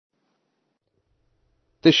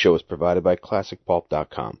This show is provided by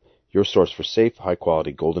ClassicPulp.com, your source for safe,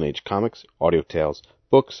 high-quality Golden Age comics, audio tales,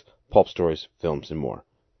 books, pulp stories, films, and more.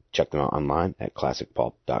 Check them out online at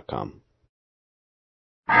ClassicPulp.com.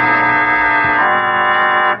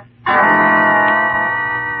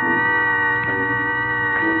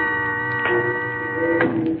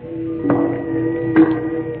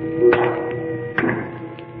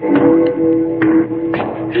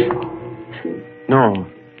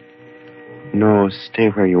 No, stay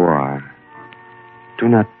where you are. Do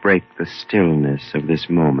not break the stillness of this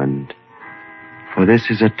moment. For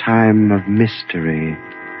this is a time of mystery,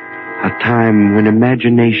 a time when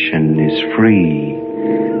imagination is free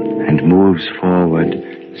and moves forward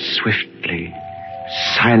swiftly,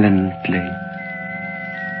 silently.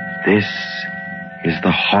 This is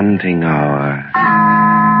the haunting hour.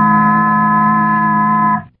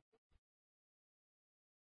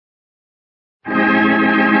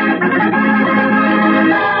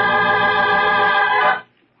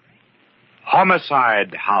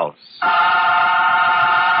 Homicide House.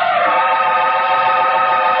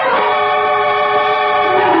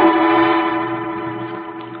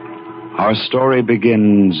 Our story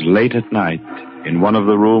begins late at night in one of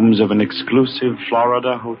the rooms of an exclusive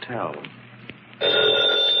Florida hotel.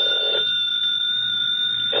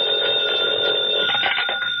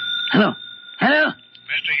 Hello. Hello?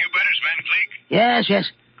 Mr. Hubertus Van Cleek? Yes. This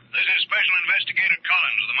is Special Investigator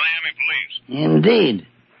Collins of the Miami Police. Indeed.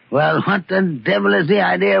 Well, what the devil is the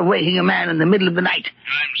idea of waking a man in the middle of the night?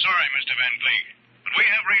 I'm sorry, Mr. Van Cleek, but we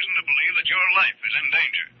have reason to believe that your life is in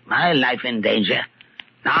danger. My life in danger?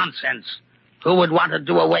 Nonsense. Who would want to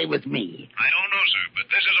do away with me? I don't know, sir,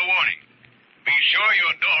 but this is a warning. Be sure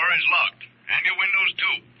your door is locked, and your windows,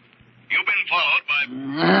 too. You've been followed by...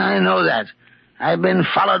 I know that. I've been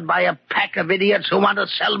followed by a pack of idiots who want to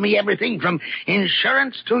sell me everything from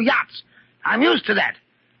insurance to yachts. I'm used to that,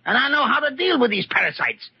 and I know how to deal with these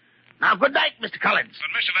parasites. Now, good night, Mr. Collins. But,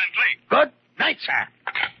 Mr. Van Cleek... Good night, sir.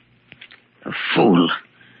 A fool.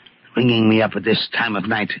 Ringing me up at this time of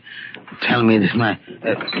night to tell me that my...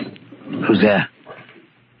 who's there?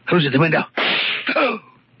 Who's at the window? Oh!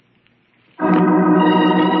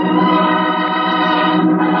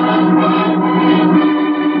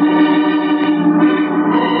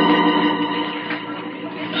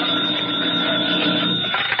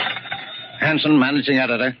 Hanson, managing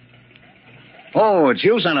editor. Oh, it's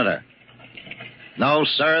you, Senator. No,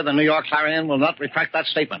 sir, the New York Clarion will not retract that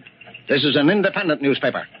statement. This is an independent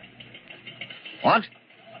newspaper. What?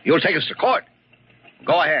 You'll take us to court?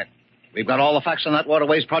 Go ahead. We've got all the facts on that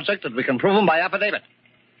waterways project, and we can prove them by affidavit.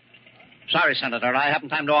 Sorry, Senator, I haven't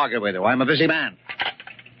time to argue with you. I'm a busy man.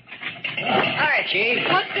 Hi, Chief.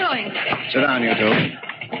 What's doing? Sit down, you two.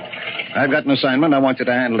 I've got an assignment I want you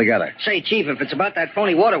to handle together. Say, Chief, if it's about that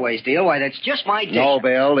phony waterways deal, why, that's just my dish. No,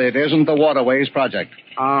 Bill, it isn't the waterways project.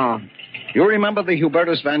 Oh. You remember the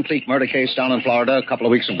Hubertus Van Cleek murder case down in Florida a couple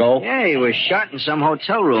of weeks ago? Yeah, he was shot in some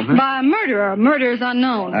hotel room. Huh? By a murderer. Murder is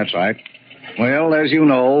unknown. That's right. Well, as you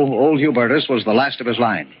know, old Hubertus was the last of his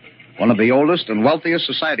line. One of the oldest and wealthiest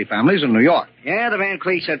society families in New York. Yeah, the Van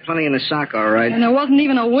Cleeks had plenty in the sock, all right. And there wasn't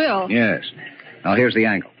even a will. Yes. Now, here's the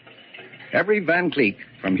angle. Every Van Cleek,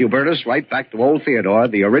 from Hubertus right back to old Theodore,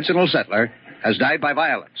 the original settler, has died by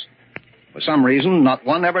violence. For some reason, not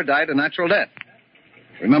one ever died a natural death.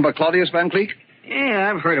 Remember Claudius Van Cleek?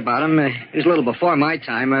 Yeah, I've heard about him. He was a little before my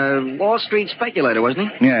time. A Wall Street speculator,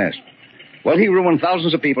 wasn't he? Yes. Well, he ruined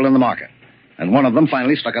thousands of people in the market. And one of them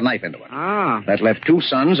finally stuck a knife into him. Ah. That left 2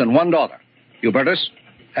 sons and 1 daughter. Hubertus,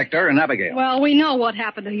 Hector, and Abigail. Well, we know what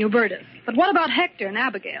happened to Hubertus. But what about Hector and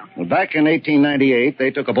Abigail? Well, back in 1898,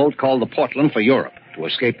 they took a boat called the Portland for Europe to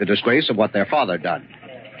escape the disgrace of what their father had done.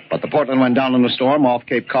 But the Portland went down in a storm off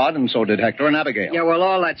Cape Cod, and so did Hector and Abigail. Yeah, well,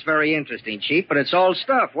 all that's very interesting, Chief, but it's all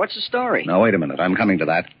stuff. What's the story? Now, wait a minute. I'm coming to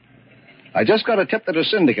that. I just got a tip that a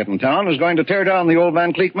syndicate in town is going to tear down the old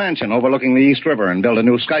Van Cleek mansion overlooking the East River and build a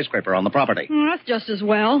new skyscraper on the property. That's just as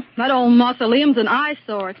well. That old mausoleum's an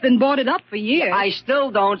eyesore. It's been boarded up for years. I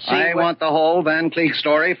still don't see... I want the whole Van Cleek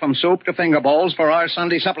story from soup to finger bowls for our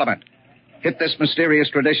Sunday supplement. Hit this mysterious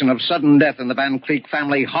tradition of sudden death in the Van Cleek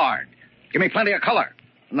family hard. Give me plenty of color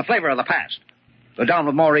and the flavor of the past. Go down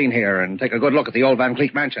with Maureen here and take a good look at the old Van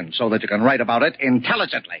Cleek mansion so that you can write about it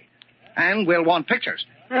intelligently. And we'll want pictures.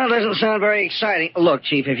 Well, doesn't sound very exciting. Look,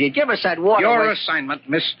 Chief, if you'd give us that water... Your assignment,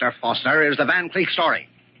 Mr. Foster, is the Van Cleek story.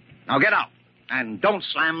 Now get out, and don't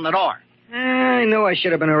slam the door. I knew I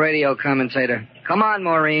should have been a radio commentator. Come on,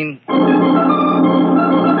 Maureen.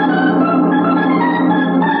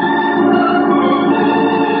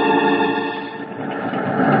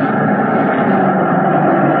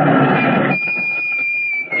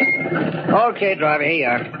 Okay, driver, here you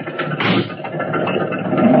are.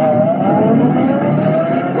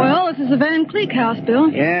 Well, this is the Van Cleek house, Bill.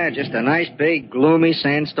 Yeah, just a nice, big, gloomy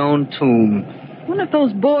sandstone tomb. I wonder if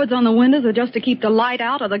those boards on the windows are just to keep the light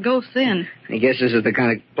out or the ghosts in. I guess this is the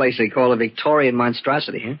kind of place they call a Victorian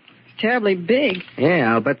monstrosity, huh? It's terribly big.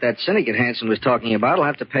 Yeah, I'll bet that syndicate Hanson was talking about will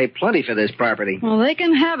have to pay plenty for this property. Well, they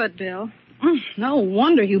can have it, Bill. No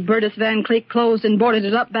wonder Hubertus Van Cleek closed and boarded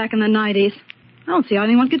it up back in the 90s. I don't see how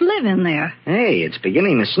anyone could live in there. Hey, it's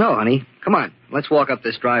beginning to snow, honey. Come on, let's walk up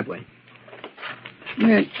this driveway.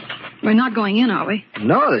 We're not going in, are we?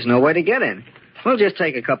 No, there's no way to get in. We'll just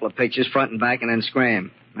take a couple of pictures, front and back, and then scram.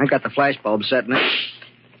 I got the flash bulb set in it.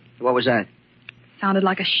 What was that? Sounded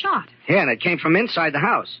like a shot. Yeah, and it came from inside the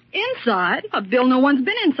house. Inside? Bill, no one's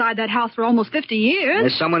been inside that house for almost 50 years.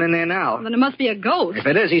 There's someone in there now. Well, then it must be a ghost. If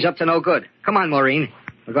it is, he's up to no good. Come on, Maureen.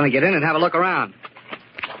 We're going to get in and have a look around.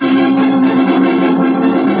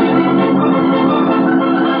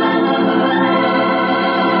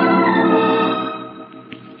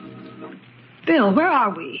 Bill, where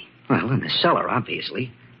are we? Well, in the cellar,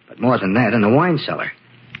 obviously. But more than that, in the wine cellar.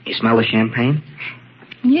 You smell the champagne?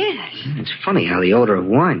 Yes. It's funny how the odor of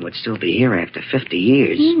wine would still be here after 50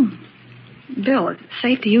 years. Bill, is it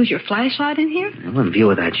safe to use your flashlight in here? Well, in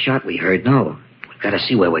view of that shot we heard, no. We've got to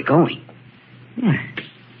see where we're going. Yeah.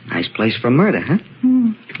 Nice place for murder, huh?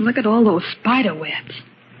 Look at all those spider webs.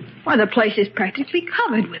 Why, the place is practically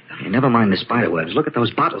covered with them. Hey, never mind the spider webs. Look at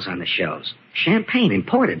those bottles on the shelves. Champagne,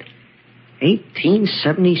 imported.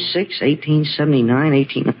 1876,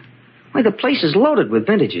 1879, Why, the place is loaded with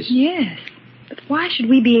vintages. Yes. But why should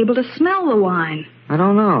we be able to smell the wine? I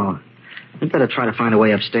don't know. We'd better try to find a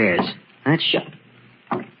way upstairs. That's shut.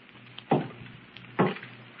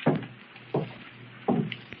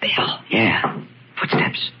 Bill. Yeah.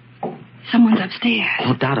 Footsteps. Someone's upstairs.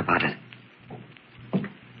 No doubt about it.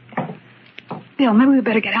 Bill, maybe we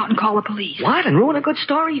better get out and call the police. What? And ruin a good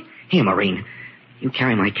story? Here, Maureen. You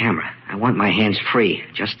carry my camera. I want my hands free,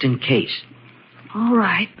 just in case. All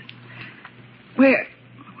right. Where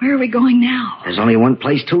are we going now? There's only one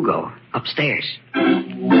place to go. Upstairs.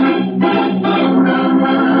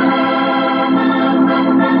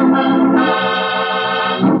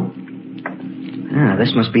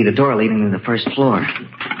 This must be the door leading to the first floor.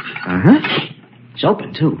 Uh-huh. It's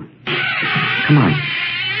open, too. Come on.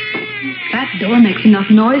 That door makes enough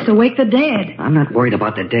noise to wake the dead. I'm not worried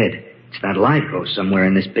about the dead. It's that live ghost somewhere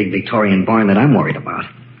in this big Victorian barn that I'm worried about.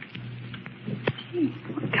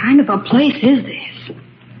 What kind of a place is this?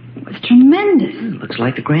 It's tremendous. Looks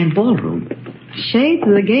like the grand ballroom. Shades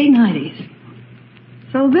of the gay 90s.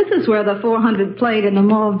 So this is where the 400 played in the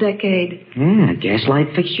mauve decade. Yeah,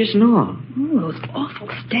 gaslight fixtures and all. Oh, those awful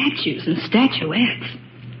statues and statuettes.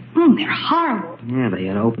 They're horrible. Yeah, they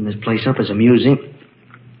had to open this place up as a museum.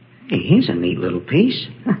 Hey, here's a neat little piece.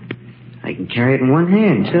 I can carry it in one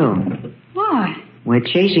hand, too. Why? We're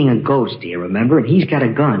chasing a ghost, do you remember? And he's got a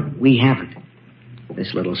gun. We haven't.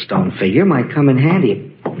 This little stone figure might come in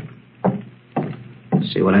handy.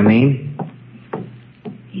 See what I mean?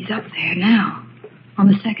 He's up there now, on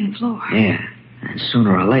the second floor. Yeah, and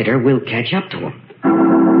sooner or later, we'll catch up to him.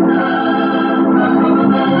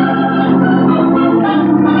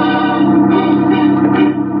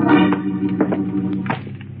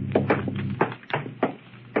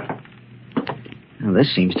 Now,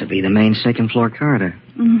 this seems to be the main second-floor corridor.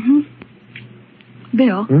 Mm-hmm.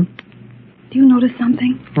 Bill, do you notice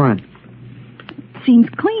something? What? Seems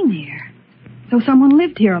clean here. So someone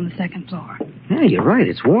lived here on the second floor. Yeah, you're right.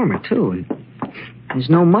 It's warmer, too. And there's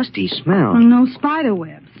no musty smell. And no spider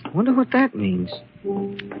webs. I wonder what that means.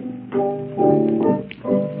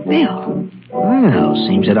 Bill. Well,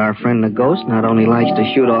 seems that our friend the ghost not only likes to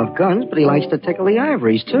shoot off guns, but he likes to tickle the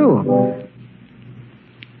ivories, too.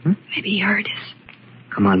 Maybe he heard us.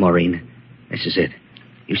 Come on, Maureen. This is it.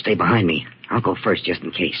 You stay behind me. I'll go first, just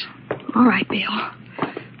in case. All right, Bill.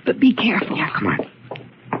 But be careful. Yeah, come on.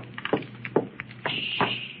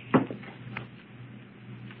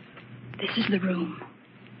 This is the room.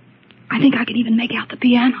 I think I can even make out the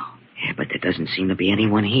piano. Yeah, but there doesn't seem to be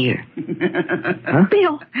anyone here. Huh?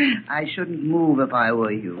 Bill. I shouldn't move if I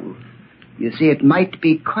were you. You see, it might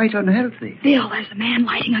be quite unhealthy. Bill, there's a man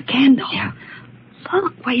lighting a candle. Yeah.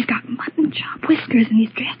 Look, why he's got mutton chop whiskers and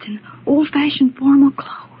he's dressed in old-fashioned formal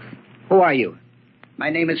clothes. Who are you? My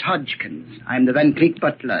name is Hodgkins. I'm the Van Cleek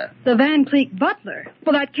butler. The Van Cleek butler?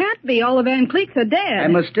 Well, that can't be. All the Van Cleeks are dead. I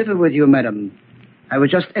must differ with you, madam. I was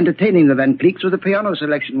just entertaining the Van Cleeks with a piano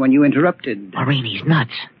selection when you interrupted. Maureen, he's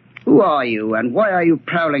nuts. Who are you, and why are you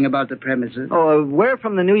prowling about the premises? Oh, we're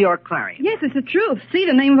from the New York Clarion. Yes, it's the truth. See,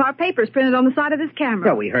 the name of our paper is printed on the side of this camera.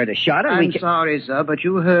 Well, we heard a shot and I'm sorry, sir, but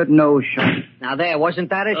you heard no shot. Now, there,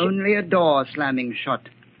 wasn't that a shot? Only a door slamming shut.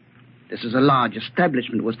 This is a large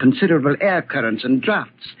establishment with considerable air currents and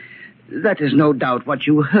drafts. That is no doubt what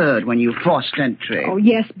you heard when you forced entry. Oh,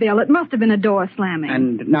 yes, Bill. It must have been a door slamming.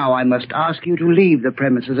 And now I must ask you to leave the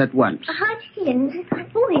premises at once. Hodgkins,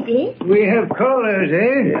 who is it? We have callers,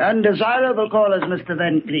 eh? Undesirable callers, Mr.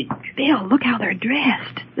 Van Cleek. Bill, look how they're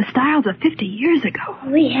dressed. The styles of 50 years ago.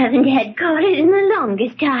 We haven't had callers in the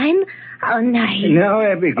longest time. How nice. Now,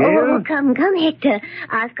 Abigail. Oh, come, Hector.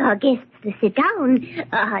 Ask our guests to sit down.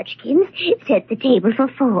 Hodgkins, set the table for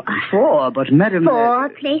 4. 4, but Madam... 4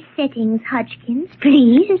 place settings, Hodgkins,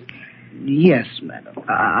 please. Yes, Madam.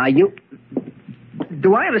 You...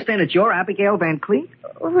 Do I understand that you're Abigail Van Cleek?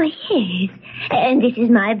 Oh, yes. And this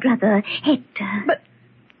is my brother, Hector.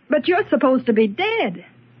 But you're supposed to be dead.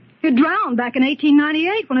 You drowned back in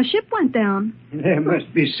 1898 when a ship went down. There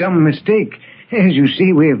must be some mistake. As you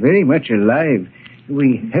see, we're very much alive.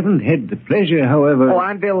 We haven't had the pleasure, however... Oh,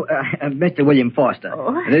 I'm Bill, Mr. William Foster.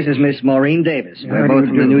 Oh. This is Miss Maureen Davis. We're both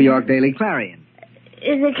from the New York Daily Clarion.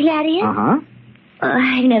 The Clarion? Uh-huh. Oh,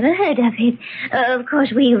 I've never heard of it. Of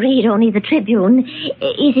course, we read only the Tribune.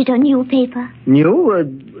 Is it a new paper?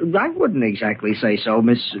 New? I wouldn't exactly say so,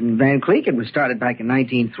 Miss Van Cleek. It was started back in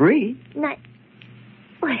 1903.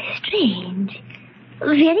 Well, strange.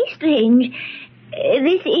 Very strange.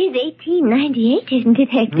 This is 1898, isn't it,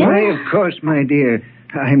 Hector? Why, of course, my dear.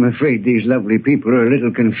 I'm afraid these lovely people are a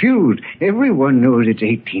little confused. Everyone knows it's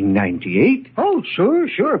 1898. Oh,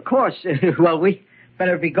 sure, of course. Well, we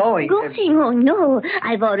better be going. Going? Oh, no.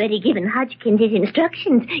 I've already given Hodgkins his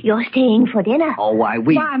instructions. You're staying for dinner. Oh, why,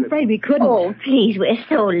 I'm afraid we couldn't. Oh, please, we're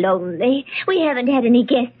so lonely. We haven't had any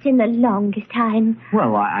guests in the longest time.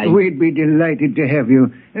 Well, We'd be delighted to have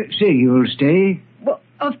you. Say you'll stay.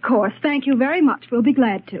 Of course. Thank you very much. We'll be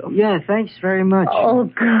glad to. Yeah, thanks very much. Oh,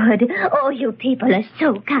 good. Oh, you people are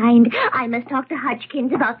so kind. I must talk to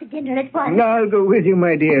Hodgkins about the dinner at once. I'll go with you,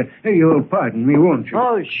 my dear. You'll pardon me, won't you?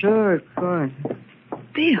 Oh, sure, of course.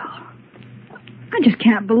 Bill, I just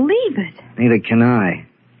can't believe it. Neither can I.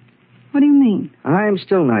 What do you mean? I'm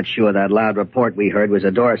still not sure that loud report we heard was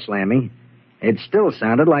a door slamming. It still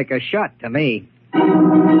sounded like a shot to me.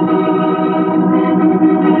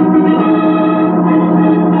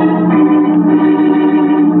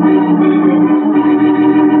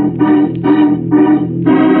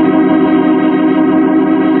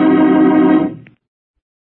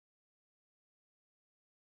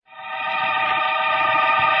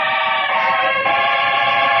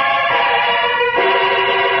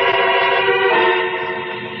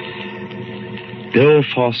 Bill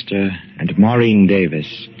Foster and Maureen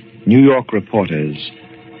Davis, New York reporters,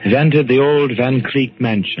 have entered the old Van Cleek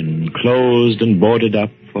mansion, closed and boarded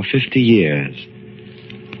up for 50 years.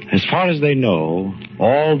 As far as they know,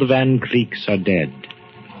 all the Van Cleeks are dead.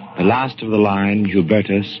 The last of the line,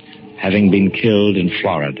 Hubertus, having been killed in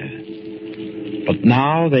Florida. But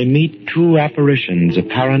now they meet 2 apparitions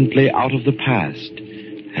apparently out of the past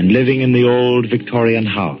and living in the old Victorian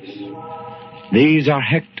house. These are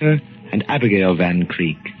Hector and Abigail Van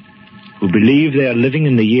Cleek, who believe they are living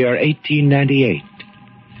in the year 1898.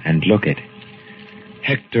 And look it.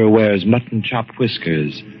 Hector wears mutton-chop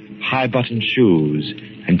whiskers, high-button shoes,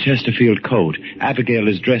 and Chesterfield coat. Abigail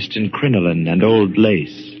is dressed in crinoline and old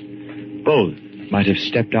lace. Both might have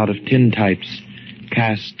stepped out of tintypes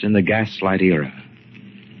cast in the gaslight era.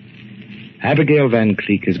 Abigail Van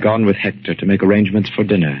Cleek has gone with Hector to make arrangements for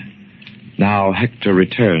dinner. Now Hector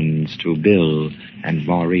returns to Bill and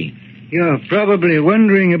Maureen. You're probably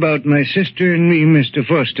wondering about my sister and me, Mr.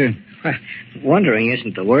 Foster. Wondering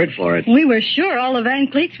isn't the word for it. We were sure all the Van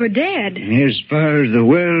Cleeks were dead. As far as the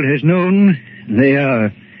world has known, they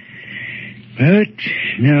are. But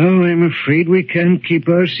now I'm afraid we can't keep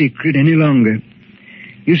our secret any longer.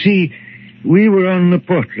 You see, we were on the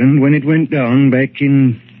Portland when it went down back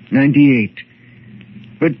in 98.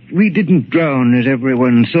 But we didn't drown as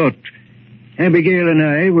everyone thought. Abigail and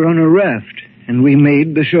I were on a raft, and we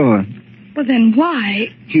made the shore. Well, then why?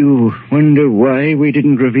 You wonder why we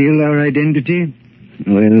didn't reveal our identity?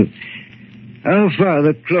 Well, our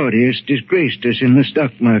father, Claudius, disgraced us in the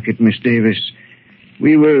stock market, Miss Davis.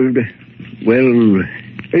 We were, well,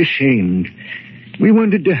 ashamed. We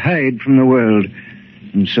wanted to hide from the world.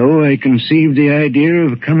 And so I conceived the idea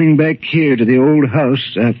of coming back here to the old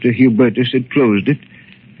house after Hubertus had closed it,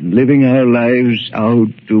 and living our lives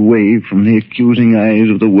out away from the accusing eyes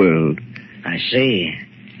of the world. I see.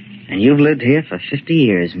 And you've lived here for 50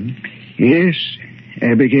 years, hmm? Yes,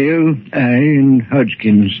 Abigail, I, and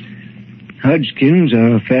Hodgkins. Hodgkins,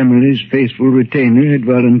 our family's faithful retainer, had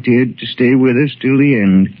volunteered to stay with us till the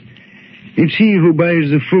end. It's he who buys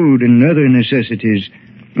the food and other necessities,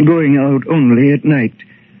 going out only at night.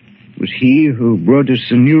 It was he who brought us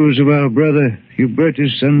the news of our brother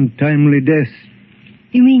Hubertus' untimely death.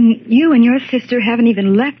 You mean you and your sister haven't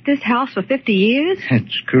even left this house for 50 years?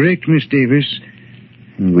 That's correct, Miss Davis.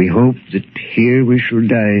 And we hope that here we shall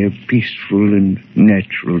die a peaceful and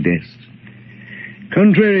natural death.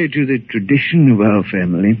 Contrary to the tradition of our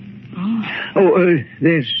family.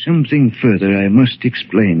 There's something further I must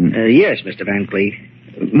explain. Yes, Mr. Van Cleef.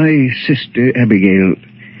 My sister, Abigail,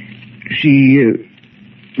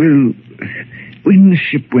 when the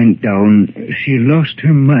ship went down, she lost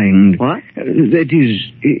her mind. What? That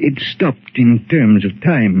is, it stopped in terms of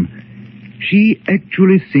time. She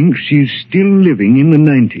actually thinks she's still living in the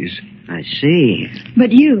 90s. I see.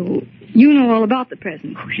 But you know all about the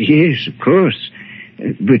present. Oh, yes, of course.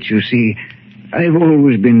 But you see, I've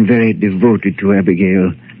always been very devoted to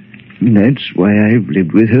Abigail. That's why I've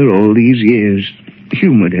lived with her all these years,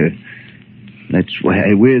 humored her. That's why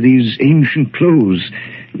I wear these ancient clothes.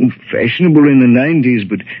 Fashionable in the 90s,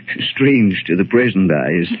 but strange to the present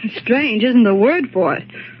eyes. Strange isn't the word for it.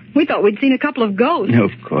 We thought we'd seen a couple of ghosts.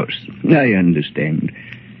 Of course. I understand.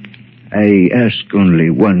 I ask only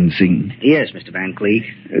one thing. Yes, Mr. Van Cleef.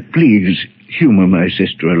 Please humor my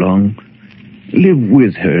sister along. Live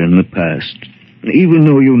with her in the past. Even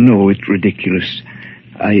though you know it's ridiculous,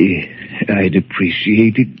 I'd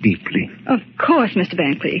appreciate it deeply. Of course, Mr.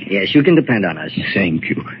 Van Cleef. Yes, you can depend on us. Thank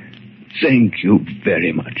you. Thank you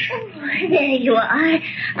very much. Oh, there you are.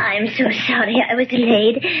 I'm so sorry I was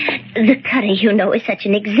delayed. The curry, you know, is such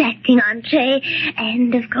an exacting entree.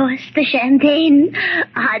 And, of course, the champagne.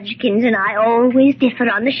 Hodgkins and I always differ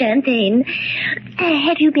on the champagne.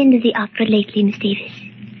 Have you been to the opera lately, Miss Davis?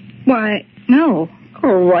 Why, no.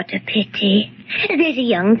 Oh, what a pity. There's a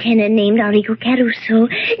young tenor named Enrico Caruso.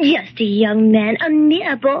 Just a young man, a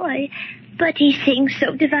mere boy. But he sings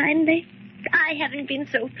so divinely. I haven't been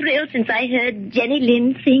so thrilled since I heard Jenny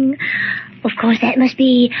Lind sing. Of course, that must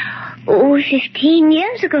be, 15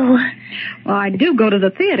 years ago. Well, I do go to the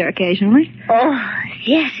theater occasionally. Oh,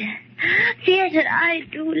 theater. Theater, I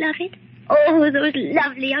do love it. Oh, those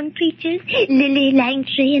lovely young creatures. Lily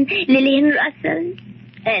Langtry and Lillian Russell.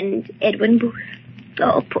 And Edwin Booth.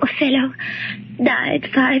 Oh, poor fellow. Died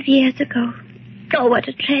 5 years ago. Oh, what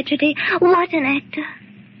a tragedy. What an actor.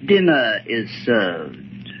 Dinner is served.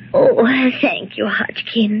 Oh, thank you,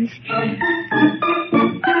 Hodgkins.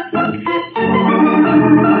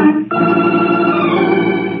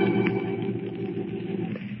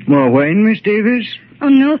 More wine, Miss Davis? Oh,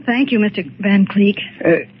 no, thank you, Mr. Van Cleef.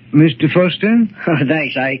 Mr. Foster? Oh,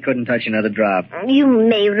 thanks. I couldn't touch another drop. You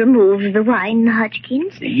may remove the wine,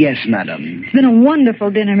 Hodgkins. Yes, madam. It's been a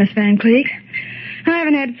wonderful dinner, Miss Van Cleef. I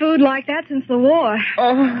haven't had food like that since the war.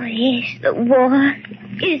 Oh, yes, the war.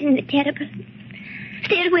 Isn't it terrible?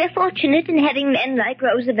 Still, we're fortunate in having men like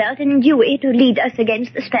Roosevelt and Dewey to lead us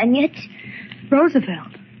against the Spaniards.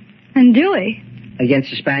 Roosevelt? And Dewey? Against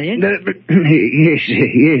the Spaniards?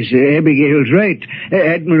 Yes, Abigail's right.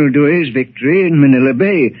 Admiral Dewey's victory in Manila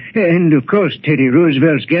Bay. And, of course, Teddy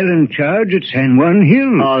Roosevelt's gallant charge at San Juan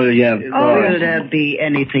Hill. Oh, yeah. Will there be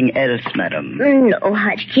anything else, madam? No,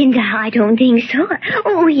 Hodgkins, I don't think so.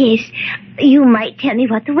 Oh, yes. You might tell me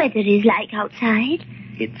what the weather is like outside.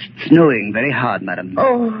 It's snowing very hard, madam.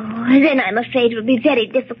 Oh, then I'm afraid it will be very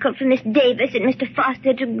difficult for Miss Davis and Mr.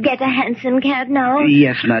 Foster to get a hansom cab now.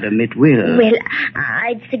 Yes, madam, it will. Well,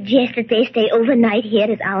 I'd suggest that they stay overnight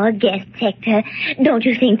here as our guest sector. Don't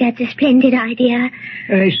you think that's a splendid idea?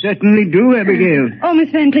 I certainly do, Abigail. Oh,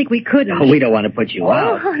 Miss Van Cleef, we couldn't. Oh, we don't want to put you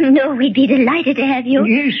out. Oh, no, we'd be delighted to have you.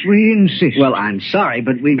 Yes, we insist. Well, I'm sorry,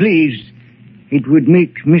 but we... Please, it would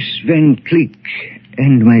make Miss Van Cleef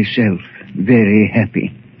and myself very happy.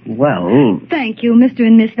 Well... Thank you, Mr.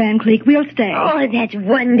 and Miss Van Cleef. We'll stay. Oh, that's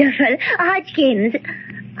wonderful. Hodgkins.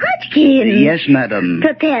 Hodgkins. Yes, madam.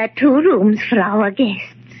 Prepare 2 rooms for our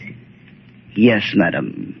guests. Yes,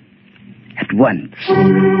 madam. At once.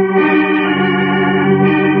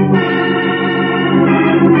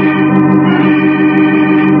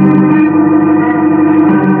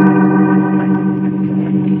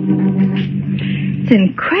 It's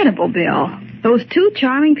incredible, Bill. Those 2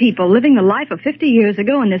 charming people living the life of 50 years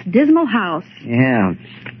ago in this dismal house. Yeah.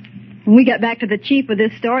 When we get back to the chief with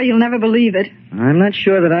this story, you'll never believe it. I'm not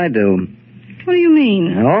sure that I do. What do you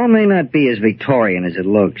mean? All may not be as Victorian as it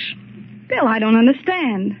looks. Bill, I don't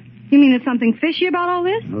understand. You mean there's something fishy about all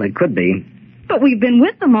this? Well, it could be. But we've been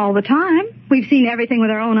with them all the time. We've seen everything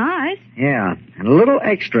with our own eyes. Yeah, and a little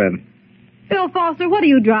extra. Bill Foster, what are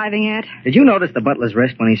you driving at? Did you notice the butler's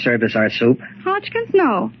wrist when he served us our soup? Hodgkins?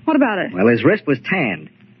 No. What about it? Well, his wrist was tanned.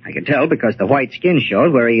 I could tell because the white skin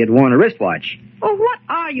showed where he had worn a wristwatch. Well, what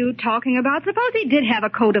are you talking about? Suppose he did have a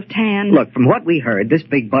coat of tan. Look, from what we heard, this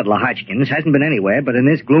big butler Hodgkins hasn't been anywhere but in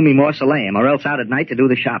this gloomy mausoleum or else out at night to do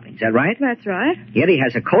the shopping. Is that right? That's right. Yet he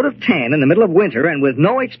has a coat of tan in the middle of winter and with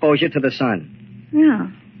no exposure to the sun. Yeah.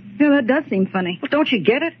 Yeah, that does seem funny. Well, don't you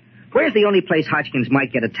get it? Where's the only place Hodgkins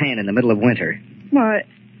might get a tan in the middle of winter? Why,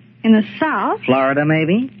 in the South? Florida,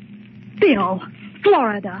 maybe? Bill,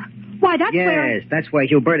 Florida. Why, that's where... Yes, that's where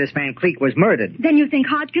Hubertus Van Cleek was murdered. Then you think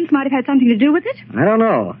Hodgkins might have had something to do with it? I don't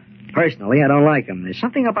know. Personally, I don't like him. There's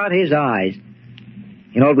something about his eyes.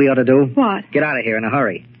 You know what we ought to do? What? Get out of here in a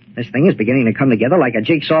hurry. This thing is beginning to come together like a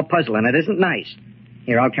jigsaw puzzle, and it isn't nice.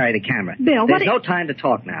 Here, I'll carry the camera. Bill, There's no time to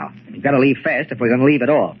talk now. We've got to leave fast if we're going to leave at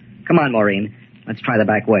all. Come on, Maureen. Let's try the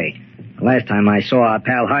back way. The last time I saw our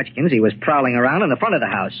pal Hodgkins, he was prowling around in the front of the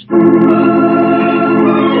house.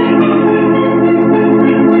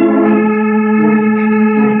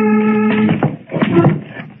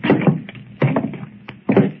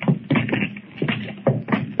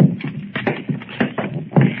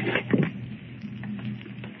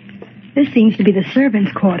 This seems to be the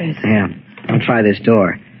servants' quarters. Yeah. I'll try this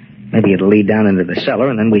door. Maybe it'll lead down into the cellar,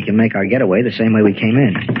 and then we can make our getaway the same way we came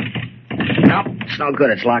in. Nope, it's no good.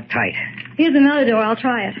 It's locked tight. Here's another door. I'll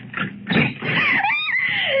try it. Bill,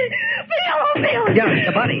 oh, Bill! Yeah, it's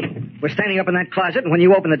a buddy. We're standing up in that closet, and when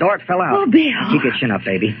you opened the door, it fell out. Oh, Bill. Keep your chin up,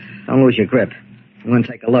 baby. Don't lose your grip. I'm going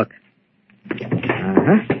to take a look.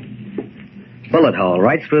 Uh-huh. Bullet hole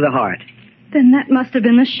right through the heart. Then that must have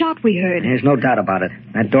been the shot we heard. There's no doubt about it.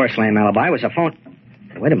 That door slam alibi was a phone...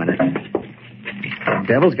 Wait a minute. The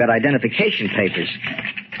devil's got identification papers.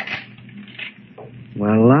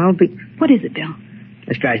 Well, I'll be... What is it, Bill?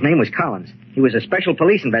 This guy's name was Collins. He was a special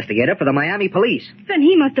police investigator for the Miami police. Then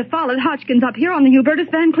he must have followed Hodgkins up here on the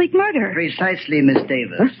Hubertus Van Cleek murder. Precisely, Miss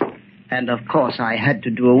Davis. Huh? And, of course, I had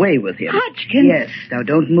to do away with him. Hodgkins? Yes. Now,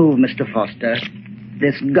 don't move, Mr. Foster.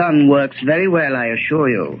 This gun works very well, I assure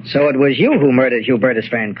you. So it was you who murdered Hubertus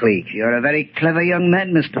Van Cleek. You're a very clever young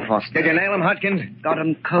man, Mr. Foster. Did you nail him, Hodgkins? Got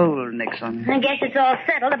him cold, Nixon. I guess it's all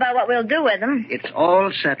settled about what we'll do with him. It's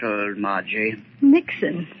all settled, Margie.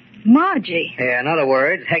 Nixon. Margie. Yeah, in other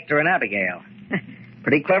words, Hector and Abigail.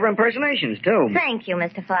 Pretty clever impersonations, too. Thank you,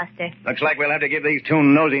 Mr. Foster. Looks like we'll have to give these two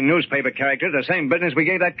nosy newspaper characters the same business we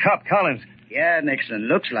gave that cop, Collins. Yeah, Nixon,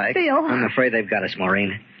 looks like. Bill. I'm afraid they've got us,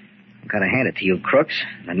 Maureen. I've got to hand it to you, crooks.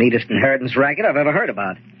 The neatest inheritance racket I've ever heard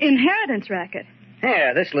about. Inheritance racket?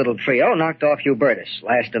 Yeah, this little trio knocked off Hubertus,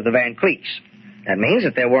 last of the Van Cleeks. That means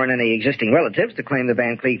that there weren't any existing relatives to claim the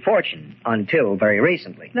Van Cleek fortune, until very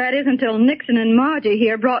recently. That is until Nixon and Margie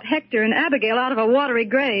here brought Hector and Abigail out of a watery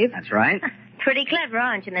grave. That's right. Pretty clever,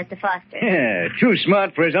 aren't you, Mr. Foster? Yeah, too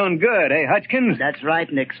smart for his own good, eh, Hodgkins? That's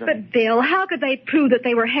right, Nixon. But, Bill, how could they prove that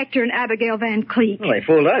they were Hector and Abigail Van Cleek? Well, they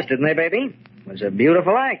fooled us, didn't they, baby? It was a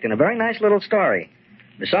beautiful act and a very nice little story.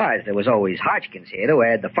 Besides, there was always Hodgkins here to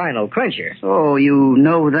add the final clincher. Oh, you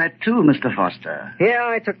know that too, Mr. Foster. Yeah,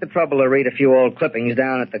 I took the trouble to read a few old clippings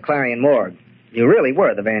down at the Clarion Morgue. You really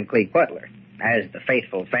were the Van Cleek butler. As the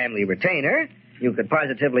faithful family retainer, you could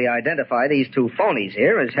positively identify these two phonies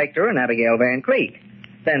here as Hector and Abigail Van Cleek.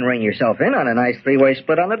 Then ring yourself in on a nice three-way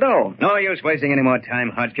split on the dough. No use wasting any more time,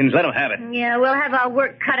 Hodgkins. Let them have it. Yeah, we'll have our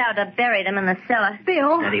work cut out to bury them in the cellar.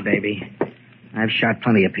 Bill. Steady, baby. I've shot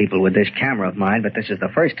plenty of people with this camera of mine, but this is the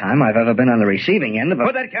first time I've ever been on the receiving end of a...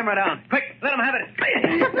 Put that camera down. Quick, let them have it.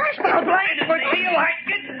 The flashbulb light. What do you like?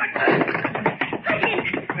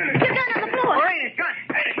 Your gun on the floor. Maureen, it's gun.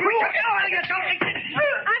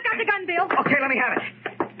 I've got the gun, Bill. Okay, let me have it.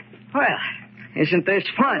 Well, isn't this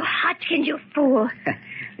fun? Oh, Hodgkins, you fool.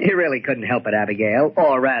 You really couldn't help it, Abigail,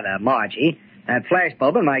 or rather, Margie. That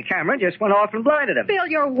flashbulb in my camera just went off and blinded him. Bill,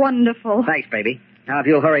 you're wonderful. Thanks, baby. Now, if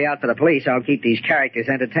you'll hurry out for the police, I'll keep these characters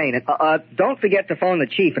entertained. Don't forget to phone the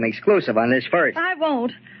chief an exclusive on this first. I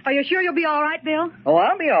won't. Are you sure you'll be all right, Bill? Oh,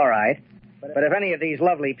 I'll be all right. But if any of these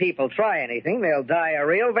lovely people try anything, they'll die a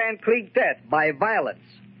real Van Cleek death by violence.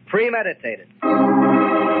 Premeditated.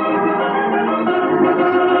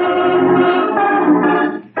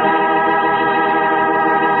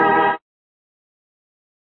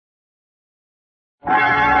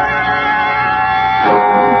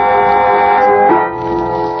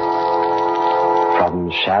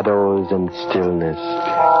 Shadows and stillness,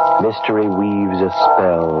 mystery weaves a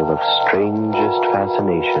spell of strangest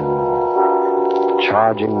fascination,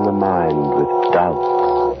 charging the mind with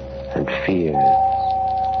doubts and fears.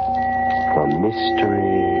 For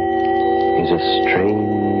mystery is a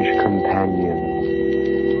strange companion,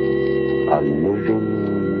 a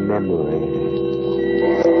living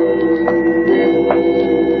memory.